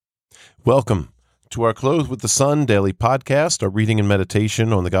Welcome to our Clothed with the Sun daily podcast, our reading and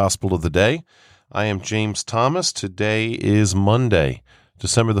meditation on the gospel of the day. I am James Thomas. Today is Monday,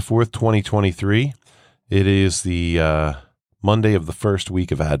 December the 4th, 2023. It is the Monday of the first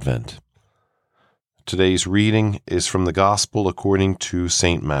week of Advent. Today's reading is from the Gospel according to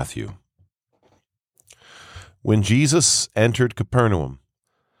St. Matthew. When Jesus entered Capernaum,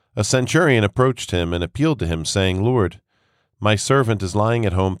 a centurion approached him and appealed to him, saying, "Lord, my servant is lying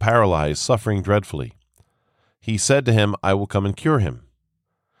at home paralyzed, suffering dreadfully." He said to him, "I will come and cure him."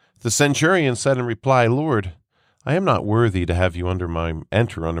 The centurion said in reply, "Lord, I am not worthy to have you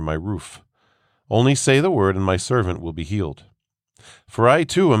enter under my roof. Only say the word, and my servant will be healed. For I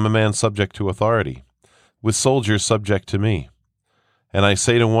too am a man subject to authority, with soldiers subject to me. And I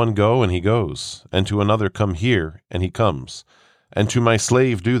say to one, 'Go,' and he goes, and to another, 'Come here,' and he comes, and to my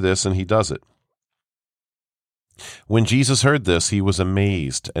slave, 'Do this,' and he does it." When Jesus heard this, he was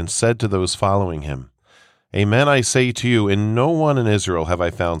amazed and said to those following him, "Amen, I say to you, in no one in Israel have I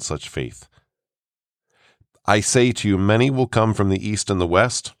found such faith. I say to you, many will come from the east and the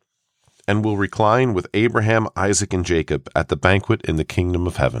west, and will recline with Abraham, Isaac, and Jacob at the banquet in the kingdom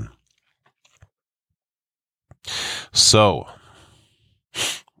of heaven." So,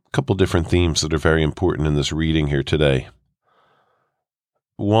 a couple different themes that are very important in this reading here today.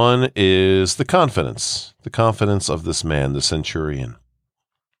 One is the confidence of this man, the centurion.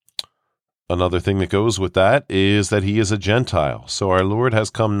 Another thing that goes with that is that he is a Gentile. So our Lord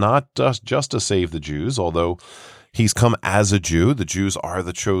has come not just to save the Jews, although he's come as a Jew. The Jews are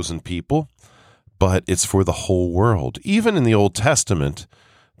the chosen people, but it's for the whole world. Even in the Old Testament,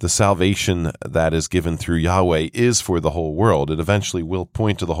 the salvation that is given through Yahweh is for the whole world. It eventually will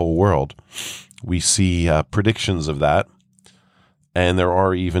point to the whole world. We see predictions of that. And there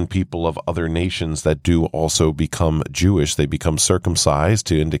are even people of other nations that do also become Jewish. They become circumcised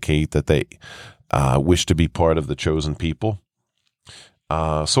to indicate that they wish to be part of the chosen people.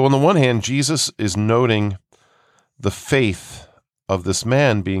 So on the one hand, Jesus is noting the faith of this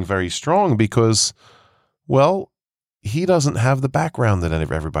man being very strong because, well, he doesn't have the background that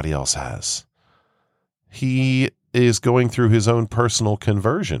everybody else has. He is going through his own personal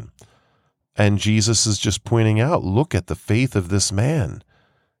conversion. And Jesus is just pointing out, look at the faith of this man.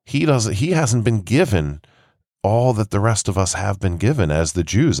 He hasn't been given all that the rest of us have been given as the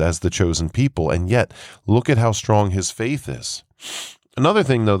Jews, as the chosen people. And yet, look at how strong his faith is. Another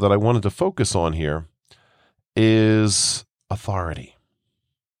thing, though, that I wanted to focus on here is authority.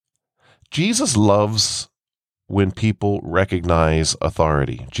 Jesus loves when people recognize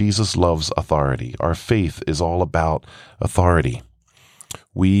authority. Jesus loves authority. Our faith is all about authority.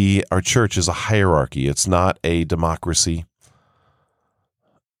 Our church is a hierarchy. It's not a democracy.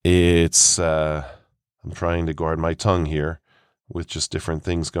 I'm trying to guard my tongue here with just different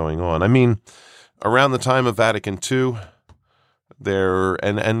things going on. I mean, around the time of Vatican II,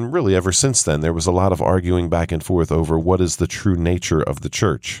 and really ever since then, there was a lot of arguing back and forth over what is the true nature of the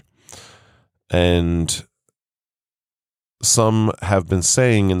church. And some have been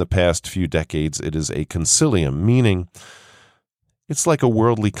saying in the past few decades it is a concilium, meaning it's like a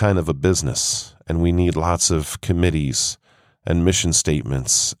worldly kind of a business, and we need lots of committees and mission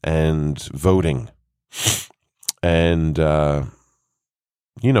statements and voting and,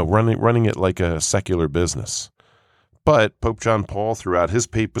 running it like a secular business. But Pope John Paul, throughout his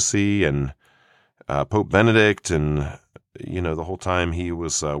papacy, and Pope Benedict, and, the whole time he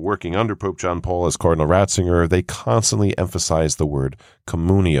was working under Pope John Paul as Cardinal Ratzinger, they constantly emphasized the word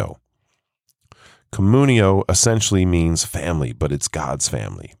communio. Communio essentially means family, but it's God's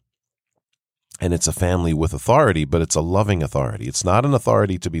family. And it's a family with authority, but it's a loving authority. It's not an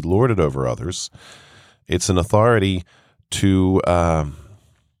authority to be lorded over others. It's an authority to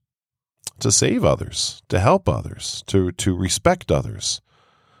save others, to help others, to respect others.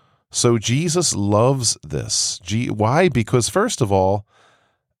 So Jesus loves this. Why? Because first of all,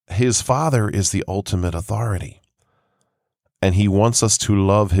 his Father is the ultimate authority. And he wants us to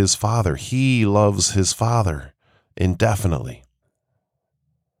love his Father. He loves his Father indefinitely.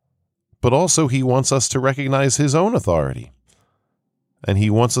 But also he wants us to recognize his own authority. And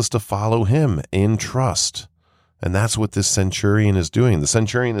he wants us to follow him in trust. And that's what this centurion is doing. The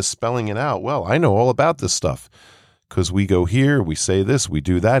centurion is spelling it out. Well, I know all about this stuff because we go here, we say this, we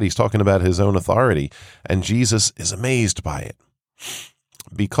do that. He's talking about his own authority. And Jesus is amazed by it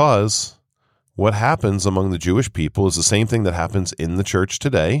because what happens among the Jewish people is the same thing that happens in the church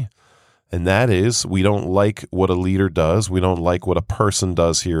today, and that is we don't like what a leader does, we don't like what a person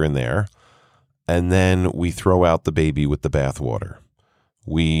does here and there, and then we throw out the baby with the bathwater.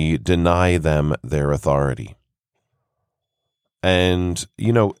 We deny them their authority. And,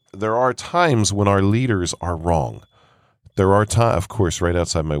 there are times when our leaders are wrong. There are times, of course, right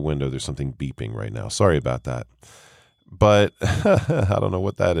outside my window, there's something beeping right now. Sorry about that. But I don't know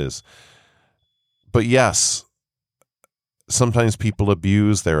what that is. But yes, sometimes people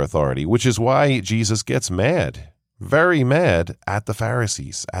abuse their authority, which is why Jesus gets mad, very mad at the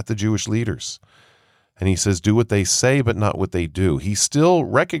Pharisees, at the Jewish leaders. And he says, do what they say, but not what they do. He still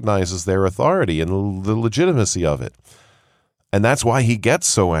recognizes their authority and the legitimacy of it. And that's why he gets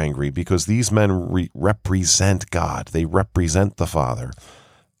so angry, because these men represent God. They represent the Father,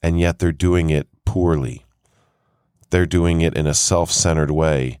 and yet they're doing it poorly. They're doing it in a self-centered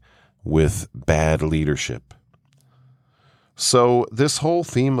way with bad leadership. So this whole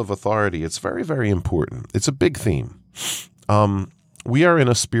theme of authority, it's very, very important. It's a big theme. We are in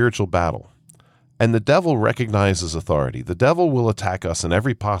a spiritual battle, and the devil recognizes authority. The devil will attack us in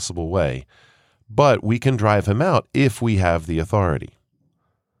every possible way, but we can drive him out if we have the authority.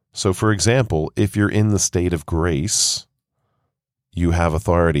 So, for example, if you're in the state of grace, you have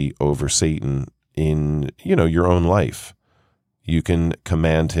authority over Satan in, your own life. You can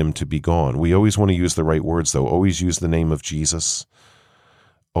command him to be gone. We always want to use the right words, though. Always use the name of Jesus.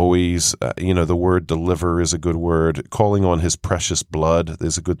 Always, the word deliver is a good word. Calling on his precious blood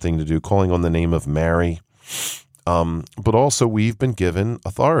is a good thing to do. Calling on the name of Mary. But also, we've been given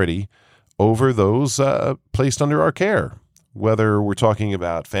authority over those placed under our care, whether we're talking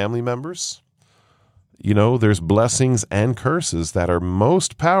about family members. There's blessings and curses that are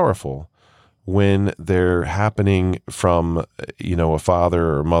most powerful when they're happening from, a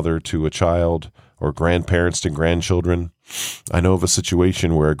father or mother to a child, or grandparents to grandchildren. I know of a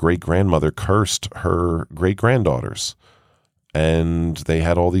situation where a great-grandmother cursed her great-granddaughters, and they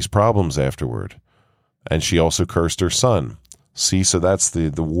had all these problems afterward. And she also cursed her son. See, so that's the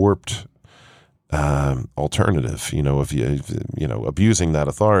warped alternative, of abusing that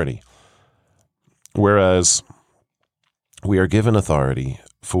authority. Whereas we are given authority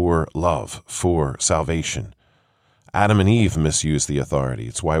for love, for salvation. Adam and Eve misused the authority.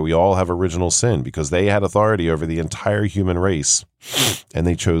 It's why we all have original sin, because they had authority over the entire human race, and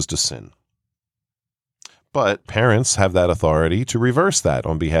they chose to sin. But parents have that authority to reverse that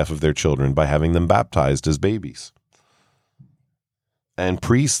on behalf of their children by having them baptized as babies. And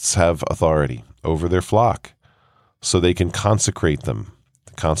priests have authority over their flock, so they can consecrate them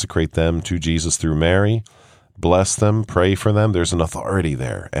to Jesus through Mary, bless them, pray for them. There's an authority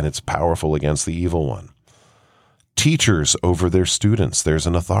there, and it's powerful against the evil one. Teachers over their students, there's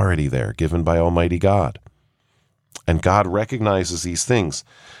an authority there given by Almighty God. And God recognizes these things.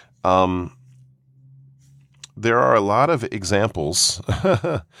 There are a lot of examples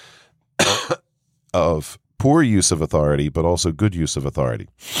of poor use of authority, but also good use of authority.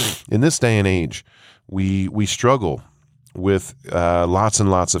 In this day and age, we struggle with lots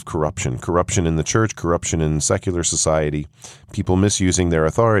and lots of corruption in the church, corruption in secular society, people misusing their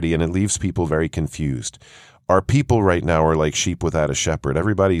authority, and it leaves people very confused. Our people right now are like sheep without a shepherd.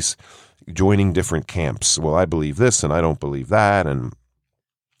 Everybody's joining different camps. Well, I believe this and I don't believe that. And,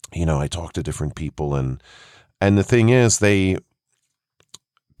 I talk to different people, and the thing is,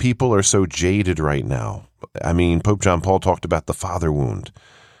 people are so jaded right now. I mean, Pope John Paul talked about the father wound.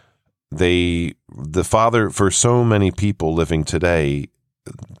 The father, for so many people living today,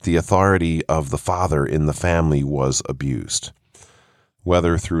 the authority of the father in the family was abused,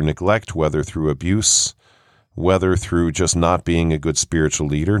 whether through neglect, whether through abuse, whether through just not being a good spiritual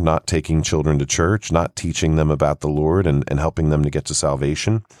leader, not taking children to church, not teaching them about the Lord and helping them to get to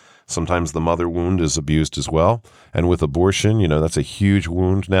salvation. Sometimes the mother wound is abused as well. And with abortion, that's a huge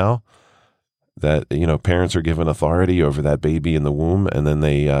wound now. That, parents are given authority over that baby in the womb, and then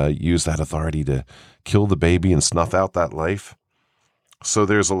they use that authority to kill the baby and snuff out that life. So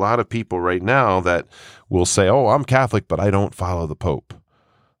there's a lot of people right now that will say, oh, I'm Catholic, but I don't follow the Pope.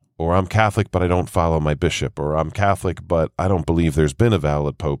 Or I'm Catholic, but I don't follow my bishop. Or I'm Catholic, but I don't believe there's been a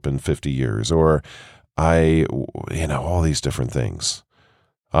valid Pope in 50 years. Or all these different things.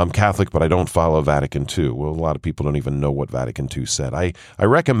 I'm Catholic, but I don't follow Vatican II. Well, a lot of people don't even know what Vatican II said. I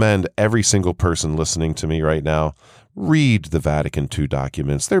recommend every single person listening to me right now, read the Vatican II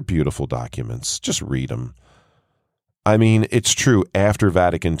documents. They're beautiful documents. Just read them. I mean, it's true, after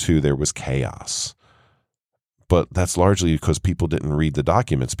Vatican II, there was chaos. But that's largely because people didn't read the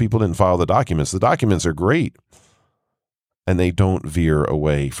documents. People didn't follow the documents. The documents are great, and they don't veer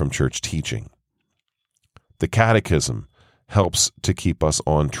away from church teaching. The Catechism helps to keep us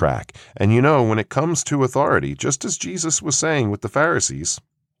on track. And when it comes to authority, just as Jesus was saying with the Pharisees,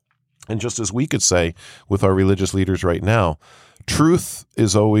 and just as we could say with our religious leaders right now, truth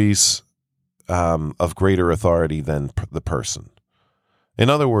is always of greater authority than the person. In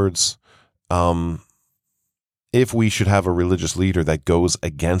other words, if we should have a religious leader that goes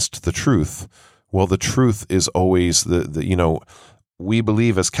against the truth, well, the truth is always we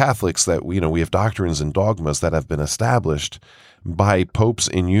believe as Catholics that we have doctrines and dogmas that have been established by popes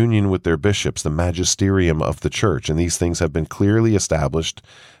in union with their bishops, the magisterium of the church. And these things have been clearly established,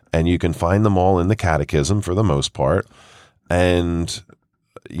 and you can find them all in the catechism for the most part. And,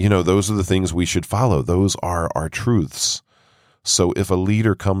 those are the things we should follow. Those are our truths. So if a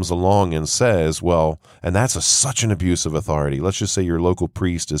leader comes along and says, well, and that's such an abuse of authority. Let's just say your local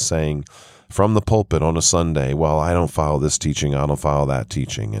priest is saying from the pulpit on a Sunday, well, I don't follow this teaching, I don't follow that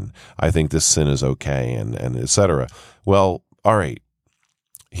teaching, and I think this sin is okay, and et cetera. Well, all right,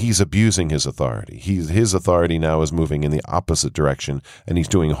 he's abusing his authority. His authority now is moving in the opposite direction, and he's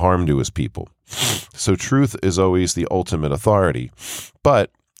doing harm to his people. So truth is always the ultimate authority.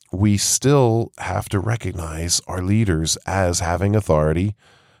 But we still have to recognize our leaders as having authority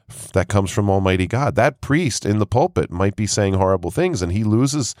that comes from Almighty God. That priest in the pulpit might be saying horrible things, and he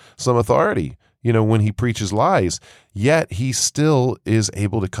loses some authority, when he preaches lies, yet he still is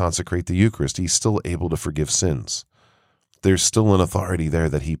able to consecrate the Eucharist. He's still able to forgive sins. There's still an authority there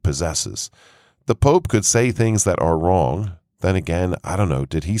that he possesses. The Pope could say things that are wrong. Then again, I don't know.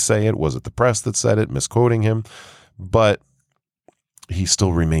 Did he say it? Was it the press that said it, misquoting him? But he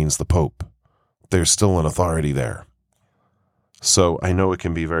still remains the Pope. There's still an authority there. So I know it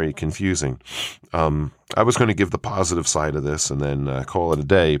can be very confusing. I was going to give the positive side of this and then call it a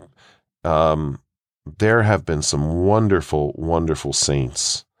day. There have been some wonderful, wonderful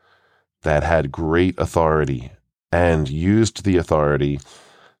saints that had great authority and used the authority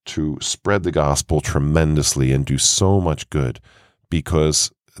to spread the gospel tremendously and do so much good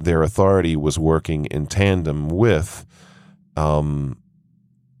because their authority was working in tandem with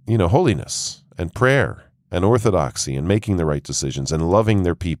holiness and prayer and orthodoxy and making the right decisions and loving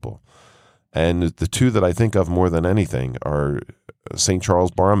their people. And the two that I think of more than anything are St.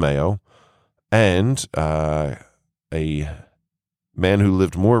 Charles Borromeo and a man who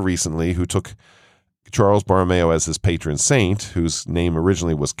lived more recently who took Charles Borromeo as his patron saint, whose name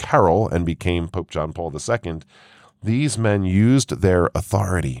originally was Carol and became Pope John Paul II. These men used their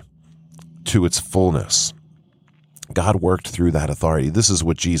authority to its fullness. God worked through that authority. This is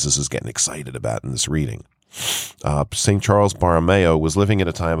what Jesus is getting excited about in this reading. St. Charles Borromeo was living at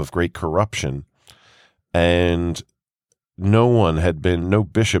a time of great corruption, and no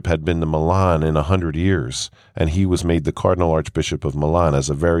bishop had been to Milan in 100 years, and he was made the Cardinal Archbishop of Milan as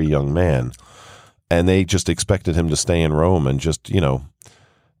a very young man. And they just expected him to stay in Rome and just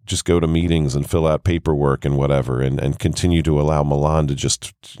go to meetings and fill out paperwork and whatever, and continue to allow Milan to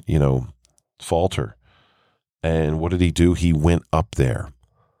just, falter. And what did he do? He went up there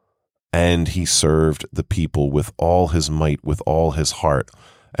and he served the people with all his might, with all his heart.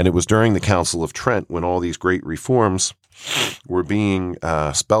 And it was during the Council of Trent when all these great reforms were being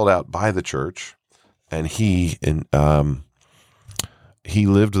spelled out by the church, and he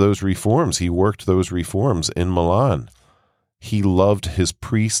lived those reforms. He worked those reforms in Milan. He loved his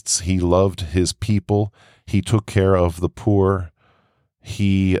priests. He loved his people. He took care of the poor.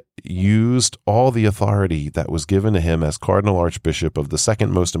 He used all the authority that was given to him as Cardinal Archbishop of the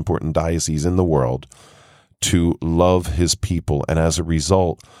second most important diocese in the world to love his people. And as a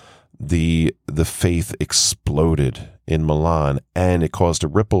result, the faith exploded in Milan, and it caused a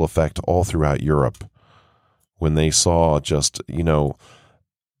ripple effect all throughout Europe when they saw just,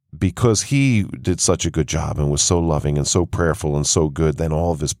 because he did such a good job and was so loving and so prayerful and so good, then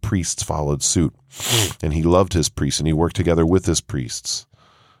all of his priests followed suit. And he loved his priests, and he worked together with his priests.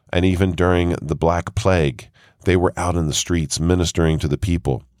 And even during the Black Plague, they were out in the streets ministering to the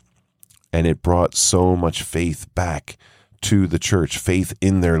people. And it brought so much faith back to the church, faith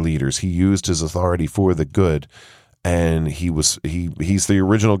in their leaders. He used his authority for the good. And he's the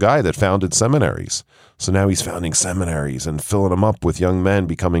original guy that founded seminaries. So now he's founding seminaries and filling them up with young men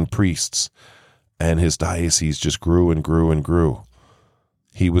becoming priests. And his diocese just grew and grew and grew.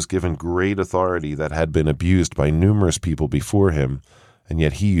 He was given great authority that had been abused by numerous people before him, and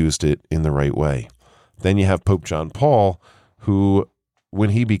yet he used it in the right way. Then you have Pope John Paul, who, when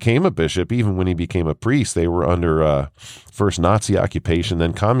he became a bishop, even when he became a priest, they were under first Nazi occupation,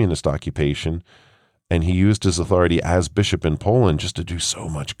 then communist occupation. And he used his authority as bishop in Poland just to do so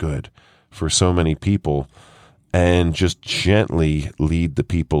much good for so many people, and just gently lead the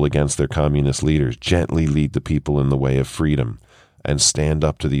people against their communist leaders, gently lead the people in the way of freedom, and stand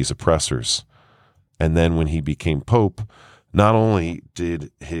up to these oppressors. And then when he became Pope, not only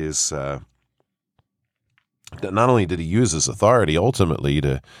did he use his authority ultimately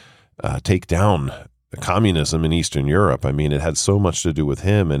to take down communism in Eastern Europe. I mean, it had so much to do with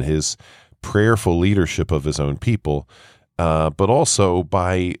him and his prayerful leadership of his own people, but also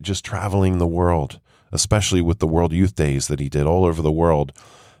by just traveling the world, especially with the World Youth Days that he did all over the world.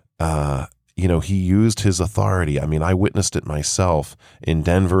 He used his authority. I mean, I witnessed it myself in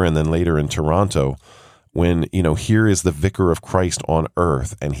Denver and then later in Toronto when, here is the Vicar of Christ on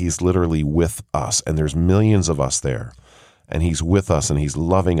earth, and he's literally with us, and there's millions of us there, and he's with us, and he's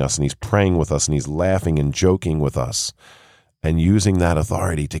loving us, and he's praying with us, and he's laughing and joking with us, and using that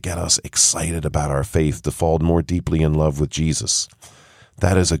authority to get us excited about our faith, to fall more deeply in love with Jesus.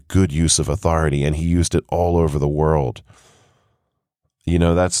 That is a good use of authority, and he used it all over the world.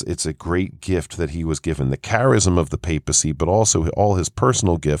 It's a great gift that he was given, the charism of the papacy, but also all his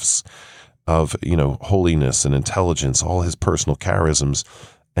personal gifts of, holiness and intelligence, all his personal charisms,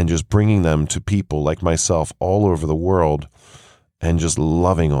 and just bringing them to people like myself all over the world, and just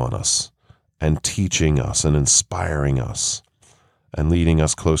loving on us and teaching us and inspiring us and leading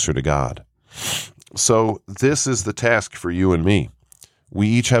us closer to God. So this is the task for you and me. We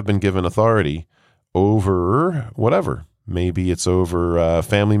each have been given authority over whatever. Maybe it's over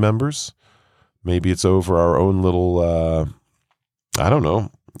family members. Maybe it's over our own little,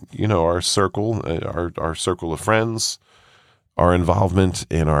 our circle, our circle of friends, our involvement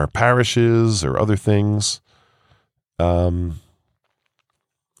in our parishes or other things. And,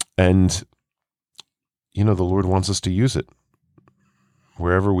 the Lord wants us to use it.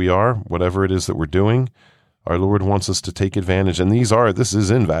 Wherever we are, whatever it is that we're doing, our Lord wants us to take advantage. And this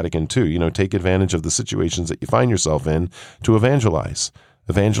is in Vatican II, take advantage of the situations that you find yourself in to evangelize.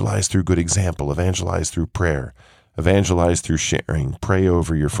 Evangelize through good example, evangelize through prayer, evangelize through sharing, pray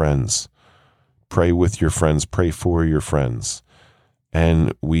over your friends, pray with your friends, pray for your friends.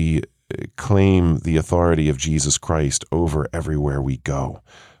 And we claim the authority of Jesus Christ over everywhere we go,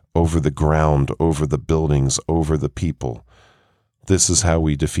 over the ground, over the buildings, over the people. This is how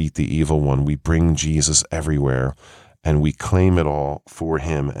we defeat the evil one. We bring Jesus everywhere, and we claim it all for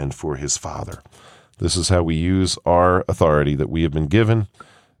him and for his Father. This is how we use our authority that we have been given.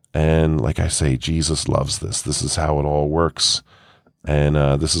 And like I say, Jesus loves this. This is how it all works. And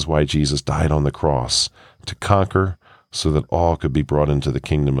this is why Jesus died on the cross, to conquer so that all could be brought into the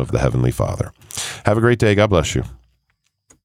kingdom of the Heavenly Father. Have a great day. God bless you.